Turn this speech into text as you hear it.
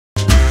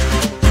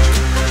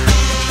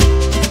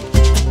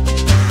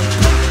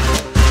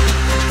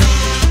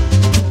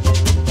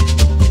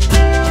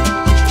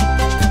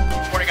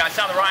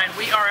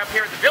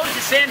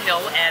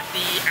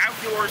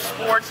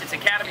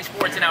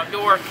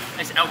outdoor.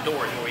 Nice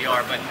outdoors where we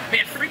are. But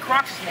man, free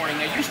Crocs this morning.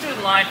 Now you stood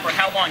in line for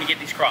how long to get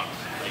these Crocs?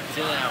 Like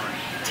 10 hours.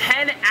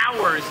 10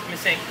 hours,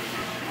 missing.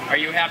 Are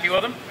you happy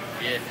with them?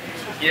 Yeah.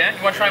 Yeah?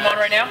 You want to try them on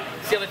right now?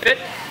 See how they fit?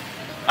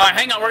 All right,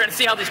 hang on. We're going to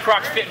see how these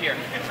Crocs fit here.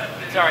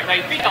 It's all right. Now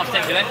your feet don't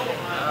stink, do they?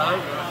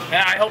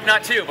 I hope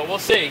not too, but we'll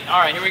see. All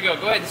right, here we go.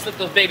 Go ahead and slip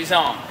those babies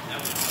on.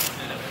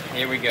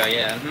 Here we go.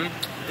 Yeah.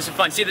 This is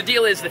fun. See, the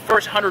deal is the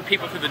first 100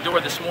 people through the door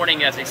this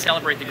morning as they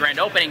celebrate the grand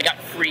opening got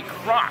free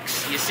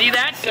Crocs. You see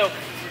that? So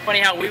funny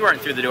how we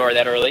weren't through the door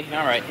that early.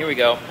 All right, here we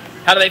go.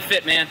 How do they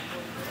fit, man?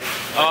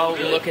 Oh,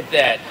 look at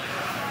that.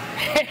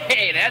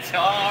 Hey, that's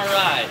all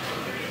right.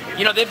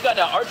 You know, they've got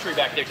archery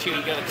back there, too.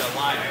 You got the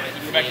line. You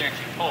can go back there and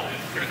shoot poles.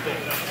 Pretty cool.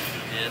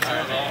 Yeah,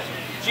 that's awesome.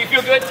 So you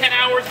feel good? 10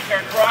 hours, a pair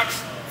of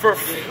Crocs for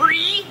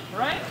free,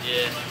 right?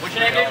 Yeah. What's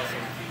your name, dude?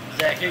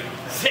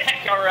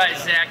 Zach, all right,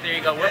 Zach, there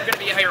you go. We're going to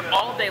be here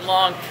all day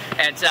long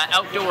at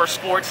Outdoor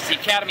Sports. It's the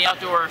Academy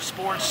Outdoor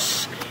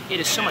Sports.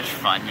 It is so much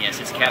fun. Yes,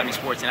 it's Academy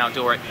Sports and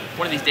Outdoor.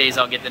 One of these days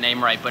I'll get the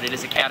name right, but it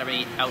is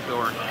Academy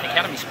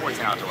Sports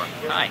and Outdoor.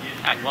 Hi,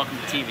 welcome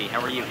to TV.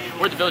 How are you?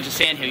 We're at the Village of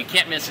Sandhill. You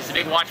can't miss this. The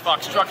big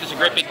Watchbox truck. There's a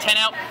great big tent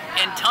out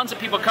and tons of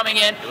people coming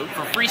in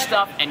for free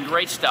stuff and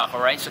great stuff,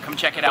 all right? So come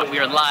check it out. We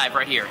are live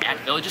right here at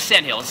Village of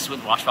Sandhill. This is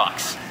with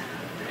Watchbox.